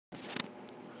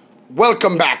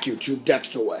Welcome back, YouTube.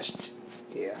 Dexter West.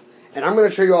 Yeah. And I'm going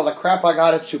to show you all the crap I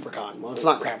got at SuperCon. Well, it's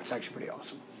not crap. It's actually pretty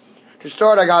awesome. To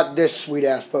start, I got this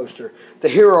sweet-ass poster. The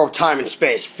Hero of Time and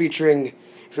Space, featuring,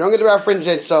 if you don't get the reference,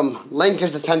 it's Link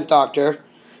is the 10th Doctor,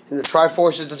 and the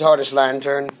Triforce is the TARDIS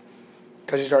Lantern,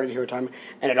 because he's already the Hero of Time.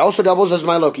 And it also doubles as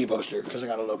my Loki poster, because I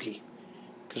got a Loki.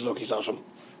 Because Loki's awesome.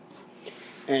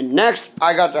 And next,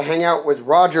 I got to hang out with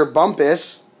Roger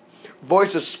Bumpus,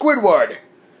 voice of Squidward.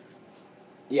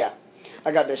 Yeah.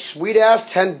 I got this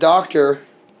sweet-ass 10th Doctor.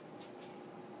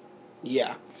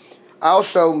 Yeah. I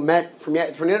also met, from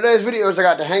yesterday's videos, I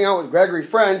got to hang out with Gregory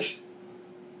French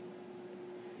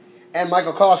and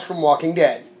Michael Koss from Walking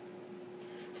Dead.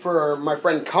 For my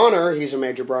friend Connor, he's a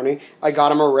major brony, I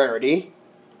got him a rarity.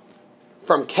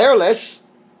 From Careless,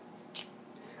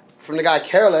 from the guy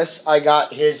Careless, I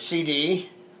got his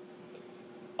CD.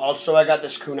 Also, I got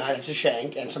this kunai, that's a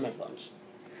shank, and some headphones.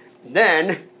 And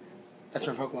then, that's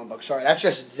my Pokemon book, sorry, that's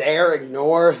just there,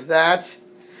 ignore that.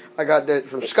 I got that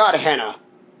from Scott Hanna.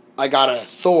 I got a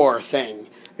Thor thing.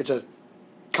 It's a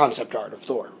concept art of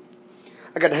Thor.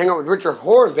 I got to hang out with Richard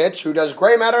Horvitz, who does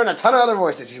Grey Matter and a ton of other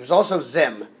voices. He was also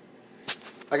Zim.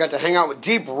 I got to hang out with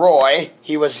Deep Roy.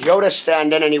 He was Yoda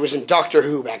stand-in, and he was in Doctor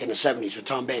Who back in the 70s with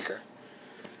Tom Baker.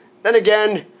 Then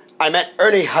again, I met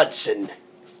Ernie Hudson,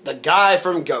 the guy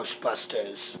from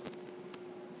Ghostbusters.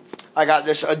 I got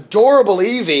this adorable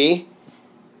Eevee,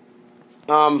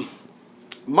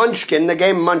 Munchkin, the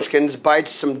game Munchkins,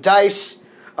 bites some dice,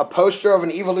 a poster of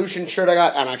an Evolution shirt I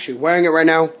got. I'm actually wearing it right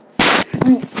now.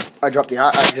 I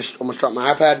just almost dropped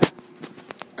my iPad.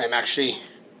 I'm actually...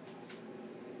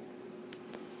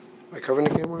 Am I covering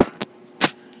the camera?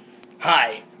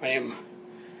 Hi, I am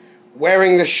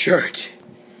wearing the shirt.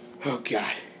 Oh,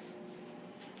 God.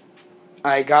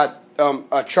 I got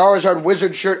a Charizard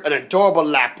Wizard shirt, an adorable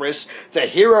Lapras, the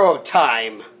Hero of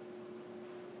Time.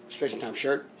 Space and Time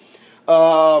shirt.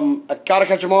 I Gotta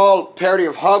Catch 'Em All, parody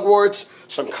of Hogwarts,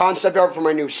 some concept art for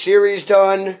my new series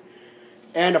done,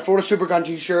 and a Florida SuperCon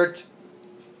t-shirt.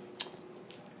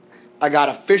 I got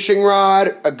a fishing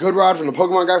rod, a good rod from the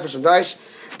Pokemon guy for some dice,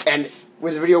 and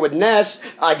with the video with Ness,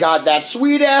 I got that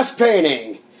sweet-ass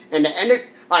painting. And to end it,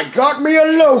 I got me a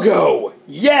logo!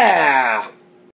 Yeah!